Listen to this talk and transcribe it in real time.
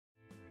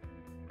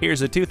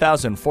Here's a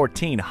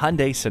 2014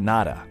 Hyundai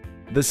Sonata.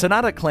 The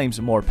Sonata claims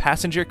more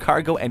passenger,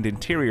 cargo, and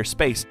interior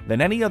space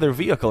than any other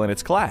vehicle in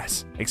its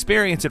class.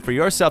 Experience it for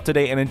yourself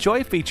today and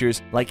enjoy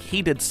features like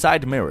heated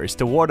side mirrors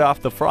to ward off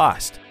the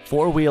frost,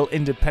 four-wheel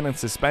independent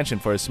suspension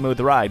for a smooth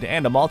ride,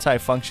 and a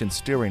multi-function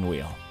steering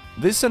wheel.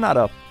 This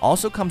Sonata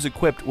also comes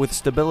equipped with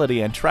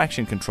stability and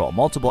traction control,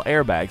 multiple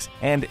airbags,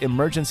 and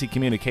emergency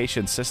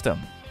communication system.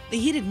 The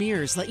heated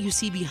mirrors let you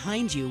see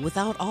behind you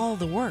without all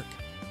the work.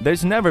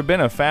 There's never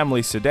been a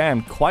family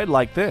sedan quite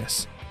like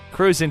this.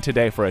 Cruise in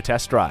today for a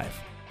test drive.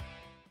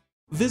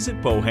 Visit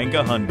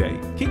Pohanka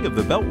Hyundai, King of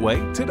the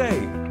Beltway,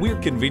 today. We're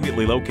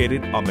conveniently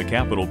located on the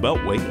Capitol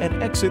Beltway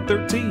at Exit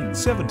 13,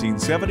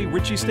 1770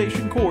 Ritchie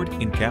Station Court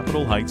in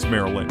Capitol Heights,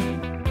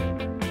 Maryland.